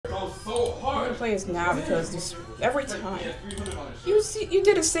play this now because this every time you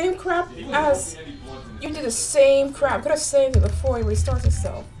did the same crap as you did the same crap. Could have saved it before it restarts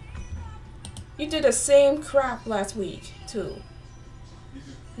itself. You did the same crap last week too.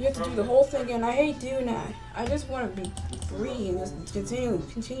 You have to do the whole thing again. I hate doing that. I just want to be free and just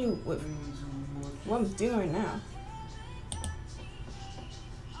continue with what I'm doing now.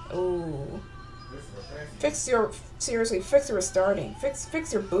 Oh, seriously, fix your restarting.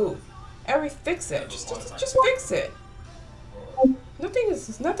 Fix your boot. Fix it. Just fix it. Nothing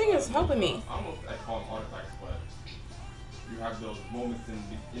is helping me. You have those moments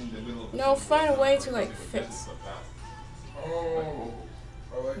in the middle of no, find a way to like fix.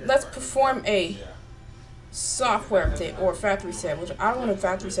 Let's perform a software update or factory reset, which I don't want a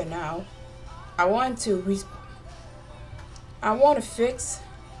factory reset now. I want to fix.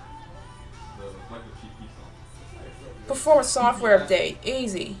 Perform a software update,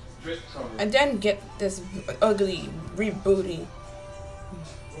 easy, and then get this ugly rebooting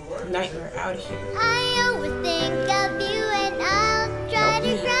nightmare out of here. I always think of you and I'll try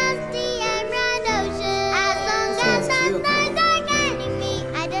to cross the Emerald Ocean. As long as the stars are guiding me,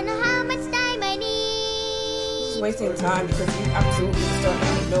 I don't know how much time I need. This is wasting time because you absolutely start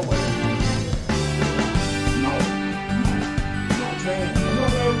out of nowhere.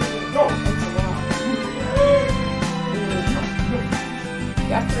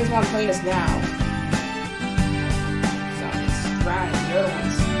 That's the reason why I'm playing this now. So I'm just trying the other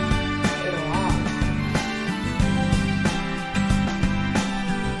ones later on.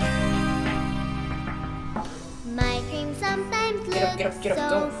 My dreams sometimes look get up,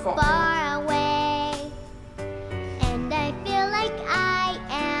 don't so fall. far away, and I feel like I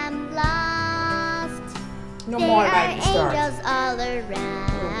am lost. No there more are automatic angels all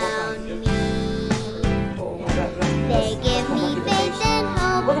around me. They give me faith and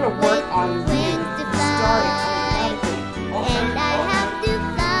hope. We're gonna work on wings to fly, and I have to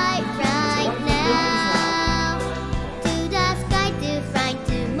fly right now to the sky to find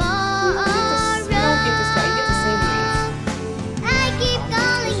tomorrow. I keep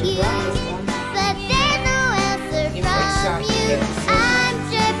calling you, but there's no answer from you. I'm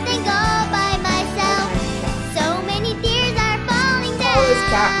drifting all by myself. So many tears are falling down. Oh, this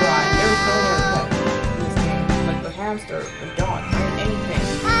cat ride. Hamster, a dog, anything.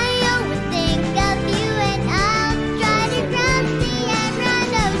 I always think of you and I'll try to cross the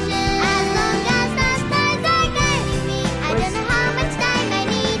Emerald Ocean. As long as the stars are guiding me, I don't know how much time I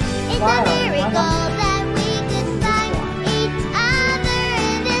need. It's a miracle that we could find each other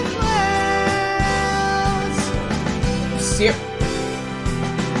in this world. Sip.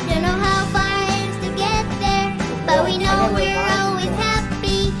 Don't know how far it is to get there, but we know we're always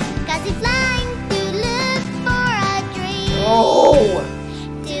happy, 'cause it's flying. Oh!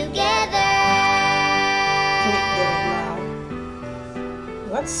 Together.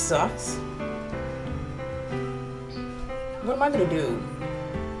 Well, that sucks. What am I gonna do?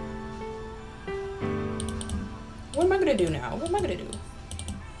 What am I gonna do now? What am I gonna do?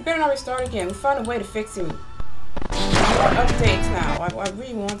 We better not restart again. We found a way to fix him. I want updates now. I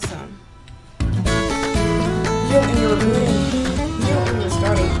really want some. You and your rebooting. You and your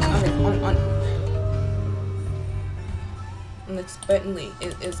starting unexpectedly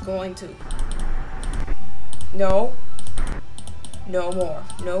is going to. No more.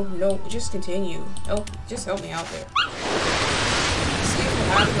 No, just continue. Help, just help me out there. See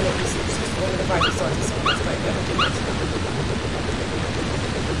if I'm gonna be successful if I can start this one. That's like that.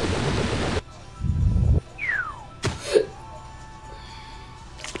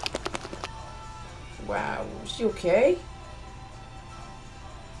 Wow, is she okay?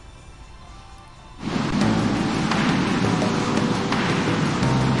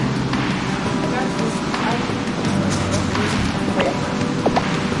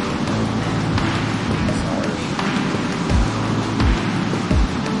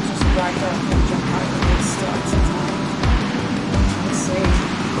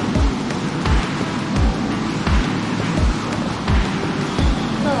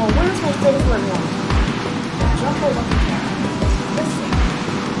 No, where's my favorite one? Jump over.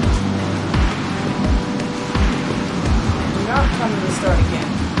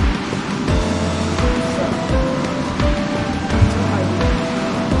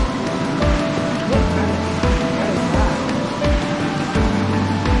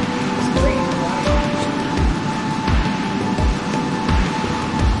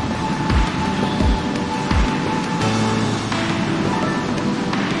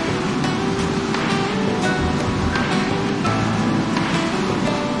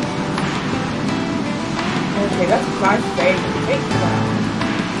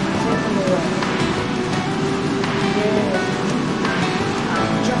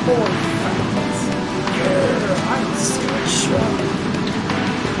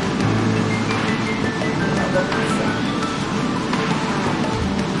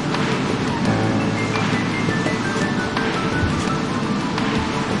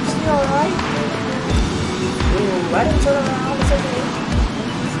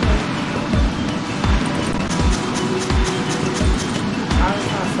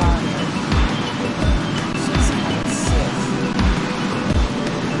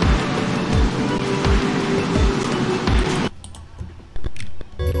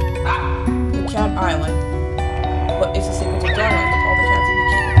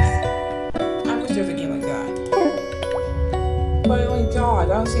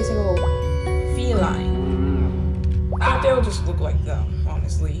 don't see a single feline. But they'll just look like them,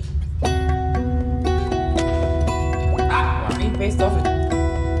 honestly. Are you based off a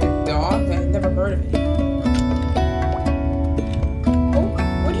dog? I've never heard of it. Oh,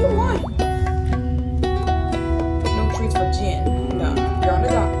 what do you want? No treats for Jin. No, you're on the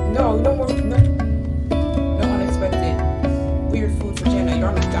dock. No, no more. No unexpected weird food for Jin. You're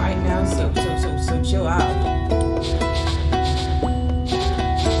on a diet now, so chill out.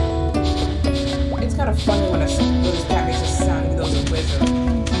 It's kind of funny when this cat makes a sound even though it's a wizard.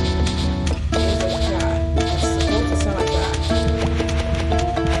 It's like that. It's supposed to sound like that.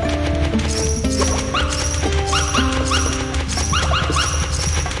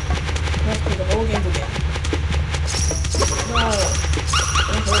 Let's play the whole game again. No.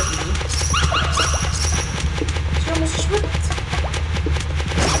 Don't hurt me. She almost tripped.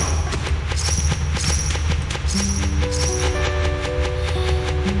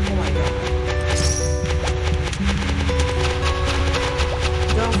 Oh my god.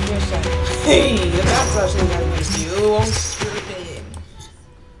 Don't fish at it. Hey, that's actually not good of you. Oh, screw it.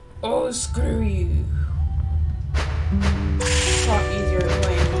 Oh, screw you. It's a lot easier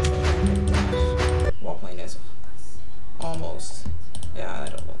playing while playing this. Almost. Yeah,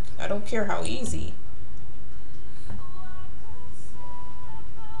 I don't care how easy.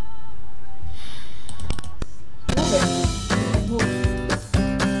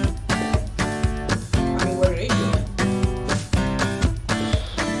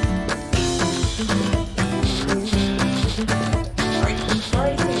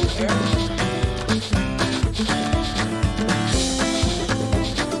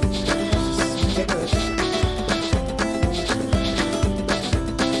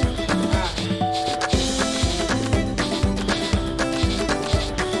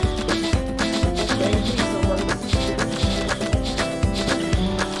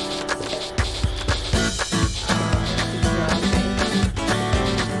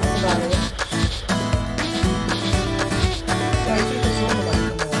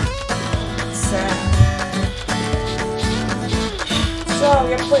 So,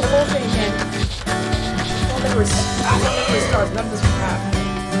 we have to play the whole thing again. Don't ever start. None of this will happen.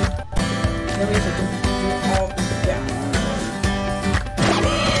 Then we have to do all down.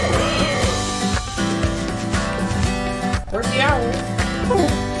 Where's the owl?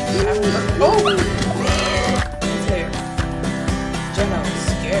 Oh! It's there. Jenna is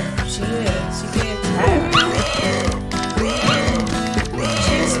scared. She is. She's getting attacked.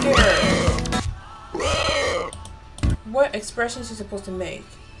 She's scared. What expressions are you supposed to make?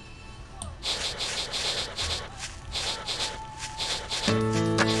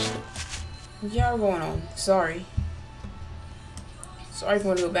 Yeah, we're going on. Sorry. Sorry if you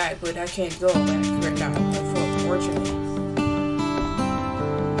want to go back, but I can't go back right now, unfortunately.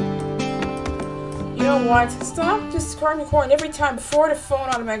 You know what? Stop just recording every time before the phone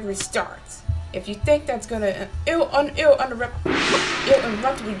automatically restarts. If you think that's gonna... It'll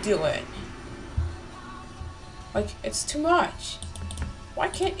interruptedly do it. Like, it's too much. Why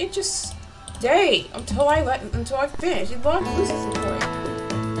can't it just stay until I finish? It loses the point.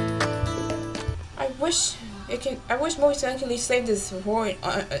 I wish Motion can save this recording,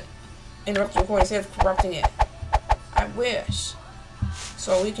 interrupt the recording instead of corrupting it. I wish.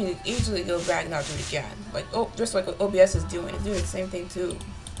 So we can easily go back and not do it again. Like, oh, just like what OBS is doing. It's doing the same thing too.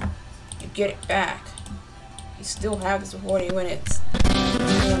 You get it back. You still have this recording when it's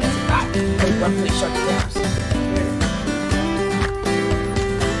abruptly shut down. So,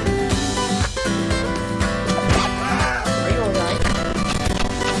 are you alright?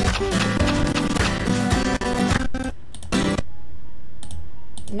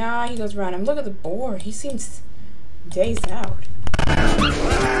 Nah, he goes random. Look at the board. He seems dazed out. Oh,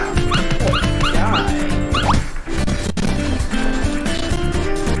 die.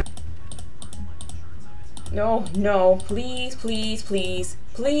 No, no, please, please, please,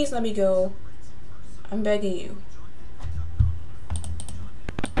 please let me go. I'm begging you.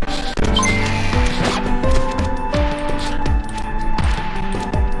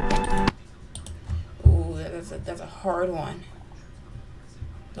 Ooh, that's a hard one.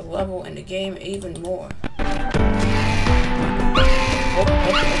 The level in the game even more. Oh,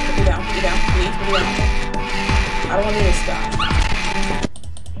 put me down, please, put me down. I don't want to this guy.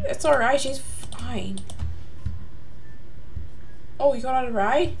 It's alright, she's fine. Oh, you got on the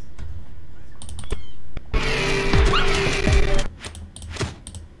ride?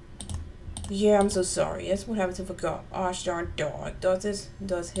 Yeah, I'm so sorry. That's what happens if a gosh darn dog does his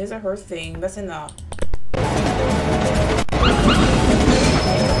or her thing, messing up.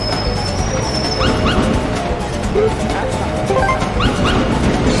 That's not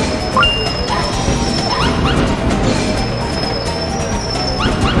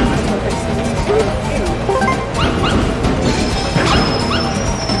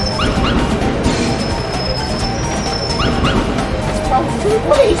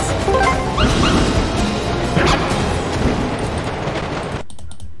wait!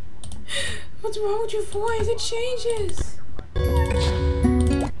 What's wrong with your voice? It changes!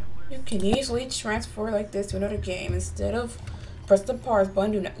 You can easily transfer like this to another game instead of press the pause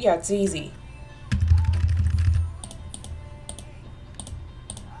button. Yeah, it's easy.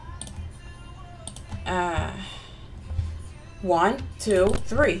 One, two,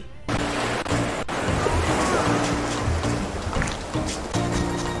 three.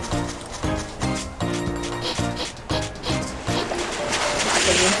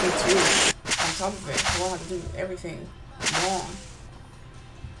 Too, on top of it, I won't have to do everything wrong.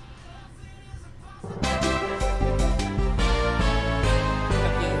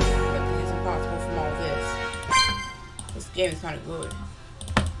 Nothing is impossible from all this. This game is kind of good.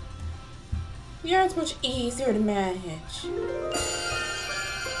 Yeah, it's much easier to manage.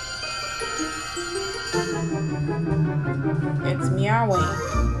 It's meowing.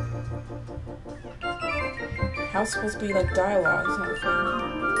 How's it supposed to be like dialogue? It's not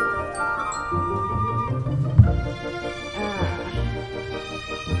fun.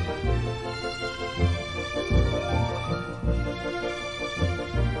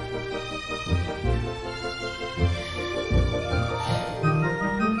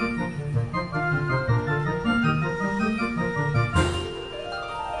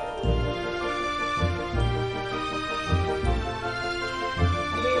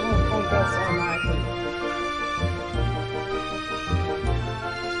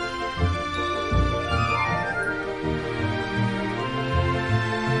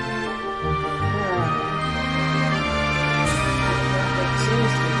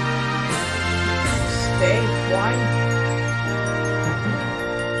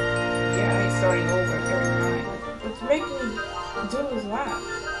 Yeah, he's starting over every time. It's making me do his laugh.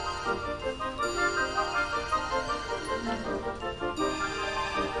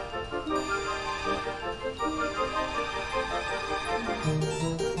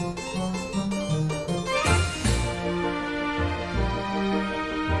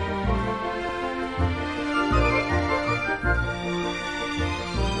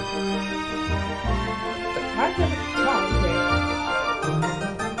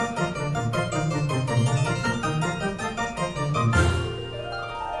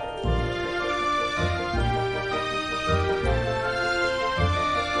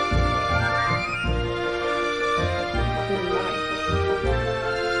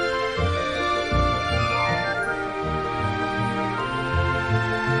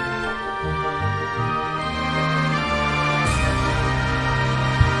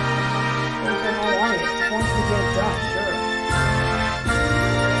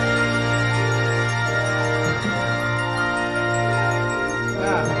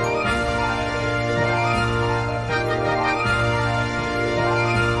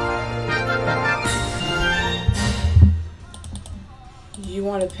 You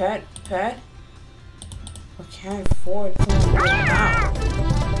want a pet? Pet? I can't afford someone right now.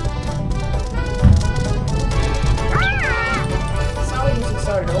 It's not like you should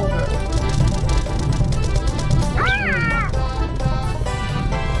start it over.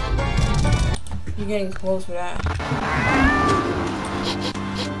 You're getting close for that.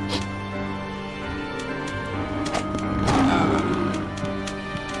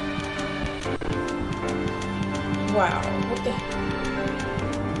 Wow, what the?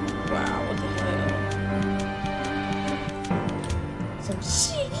 Wow, what the hell? Some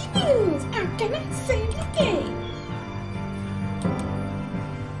shitty news! How can I save the game?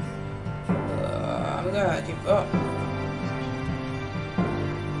 I'm gonna give up.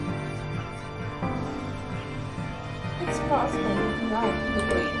 It's possible, right?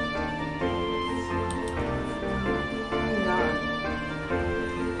 Wait. I'm not.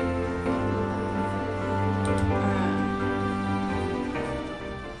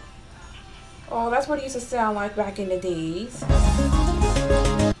 Oh, that's what it used to sound like back in the days.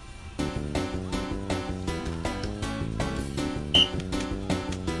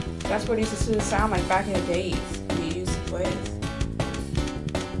 That's what it used to sound like back in the days we used to play this.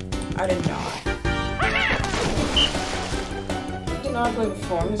 I did not. I did not play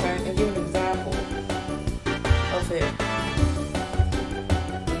before. I'm just going to give an example of it.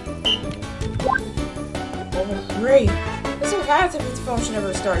 Oh, great. This will happen if its function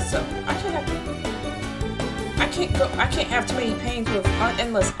ever starts up. I can't have too many pains with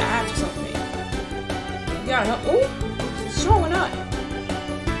endless ads or something. You gotta help. Ooh, sure, why not?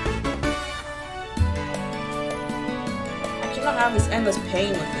 I cannot have this endless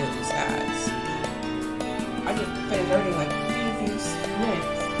pain with these ads. I just finish everything like a few minutes.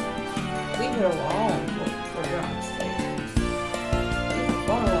 Leave it alone, for God's sake.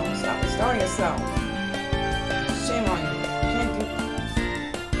 on yourself. Shame on you. You can't do.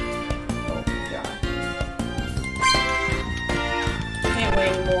 Oh god. Can't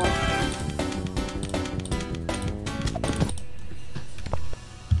wait anymore.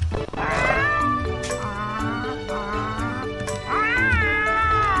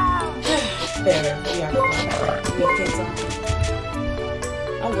 Better. Yeah, weekends on.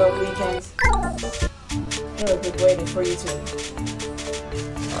 I love weekends. They're a good way for you to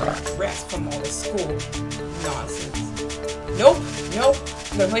rest from all this school nonsense. Nope.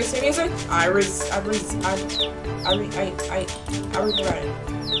 The play some music. I regret it.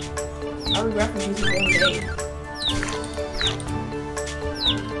 I regret for music one day.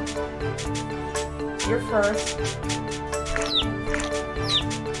 You're first.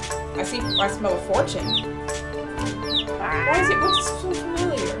 I smell a fortune. Why is it look so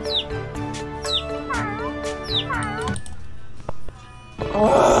familiar?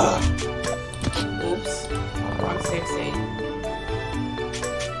 Oh. Oops. Wrong save state.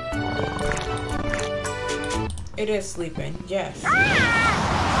 It is sleeping, yes.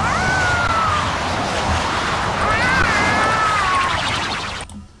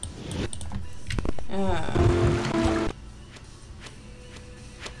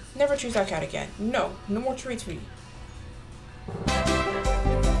 Never choose that cat again. No more treats for you.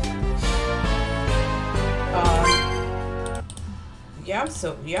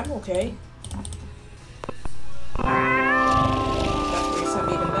 Yeah, I'm okay. That's where you sent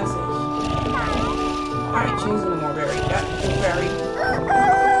me the message. I ain't choosing no more berry. That is berry. You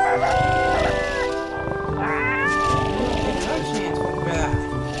don't get another chance for that.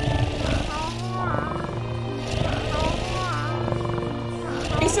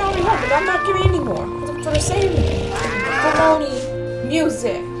 He's only one, but I'm not giving any more. For the same baloney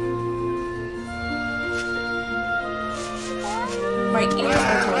music. My ears are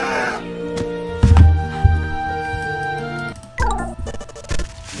tingling.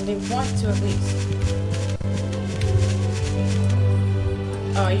 And they want to at least.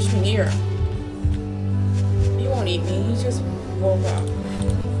 Oh, you should be near. He won't eat me. He just woke up.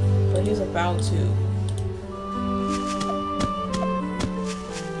 But he's about to.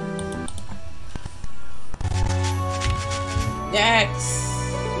 Next.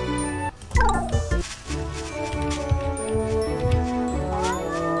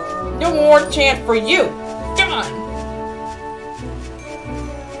 No more chance for you. Done.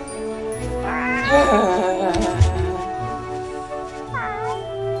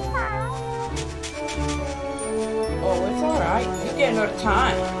 Oh, it's all right. You get another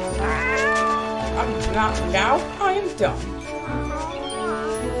time. I'm not now. I am done.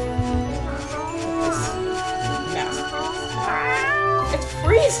 This mess. It's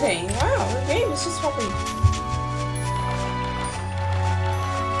freezing. Wow, the game is just helping.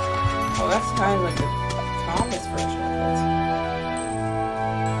 Oh, that's kind of like the calmest version of it.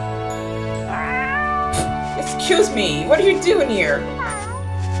 Excuse me, what are you doing here?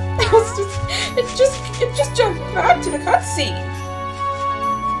 It just jumped back to the cutscene.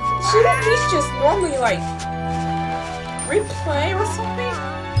 Shouldn't these just normally like replay or something?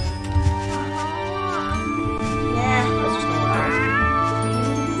 Yeah, that's just normal.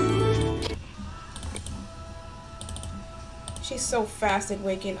 She's so fast at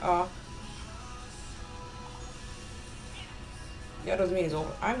waking up. Yeah, doesn't mean it's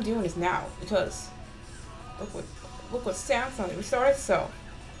over. I'm doing this now because look what Sam's on it. We started, so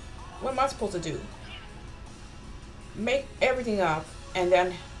what am I supposed to do? Make everything up and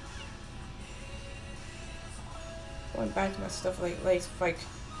then going back to my stuff like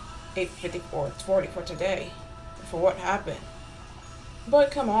 8:50 or 40 for today for what happened.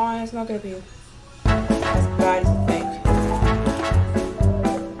 But come on, it's not gonna be as bad as you think.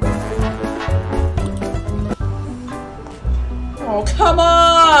 Oh, come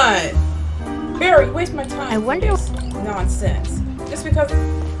on! Barry, waste my time. I wonder. Nonsense. Just because I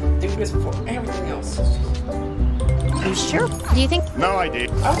do this for everything else. You sure? Do you think? No, I did.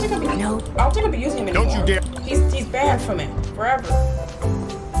 I don't think I'll be using him anymore. Don't you dare. He's banned from it forever.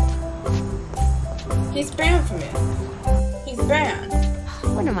 He's banned from it. He's banned.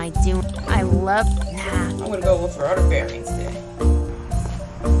 What am I doing? I love. Nah. I'm gonna go look for other Barry instead.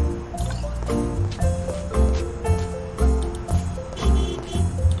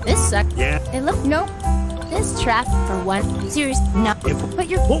 This sucks. Yeah. It look nope. This trap for one. Serious. No. Put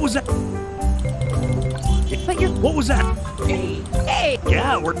your. What was that? Put your. What was that? Hey, Hey.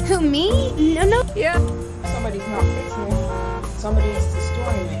 Yeah, we're. Who me? No. Yeah. somebody's not fixing it. Somebody's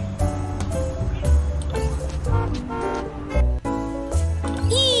destroying it.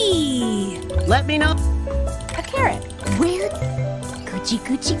 Eee. Let me know. A carrot. Where could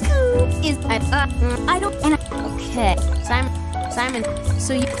Chiku Chiku is I don't and okay. Simon,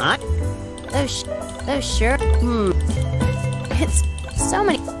 so you oh sure. It's so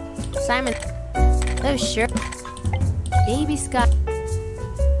many. Simon, oh sure. Baby Scott.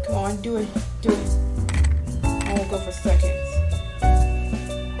 Come on, do it. I won't go for seconds.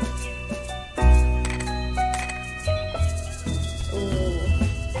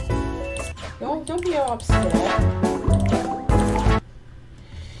 Ooh. Don't be all upset.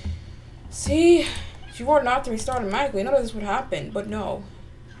 See, if you were not to restart automatically, none of this would happen. But no,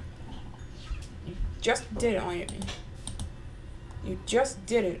 you just did it on you. You just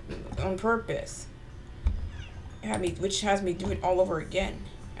did it on purpose. Which has me do it all over again,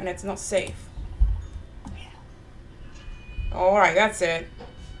 and it's not safe. Alright, that's it.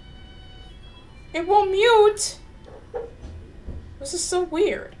 It won't mute! This is so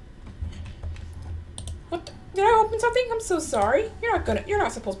weird. What the, did I open something? I'm so sorry. You're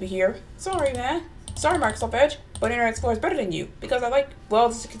not supposed to be here. Sorry, man. Sorry, Microsoft Edge, but Internet Explorer is better than you, because well,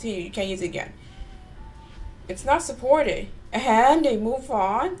 just to continue, you can't use it again. It's not supported. And they move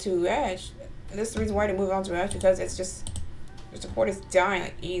on to Edge. And this is the reason why they move on to Edge, because it's just, your support is dying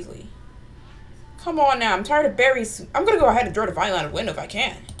like easily. Come on now, I'm tired of berries. I'm gonna go ahead and throw the vine out the window if I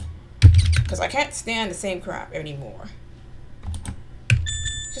can. Because I can't stand the same crap anymore.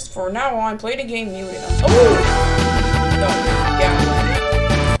 Just for now on, play the game muted. Oh! No,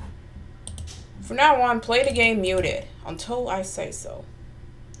 yeah. For now on, play the game muted. Until I say so.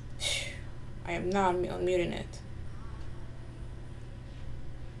 I am not unmuting it.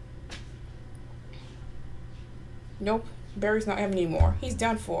 Nope, Barry's not having any more. He's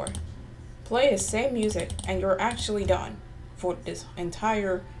done for. Play the same music and you're actually done for this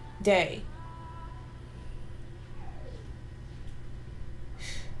entire day.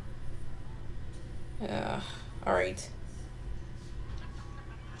 Alright.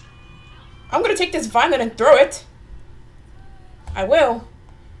 I'm gonna take this violet and throw it. I will.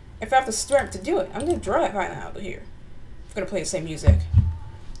 If I have the strength to do it, I'm gonna draw that violet out of here. I'm gonna play the same music.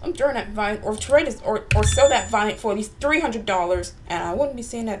 I'm throwing that vine or trade this or sell that vine for at least $300, and I wouldn't be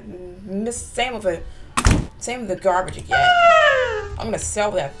saying that same of the garbage again. I'm gonna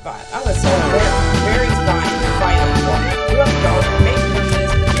sell that vine. I'm gonna sell Barry's vine for $300. Make money.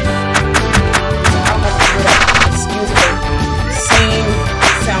 I don't have to do that excusable same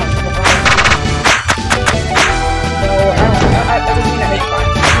sound of the vine. No, that doesn't mean I hate vine.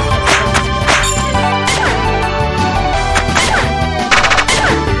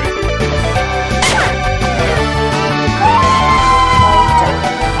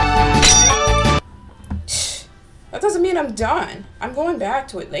 That doesn't mean I'm done. I'm going back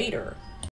to it later.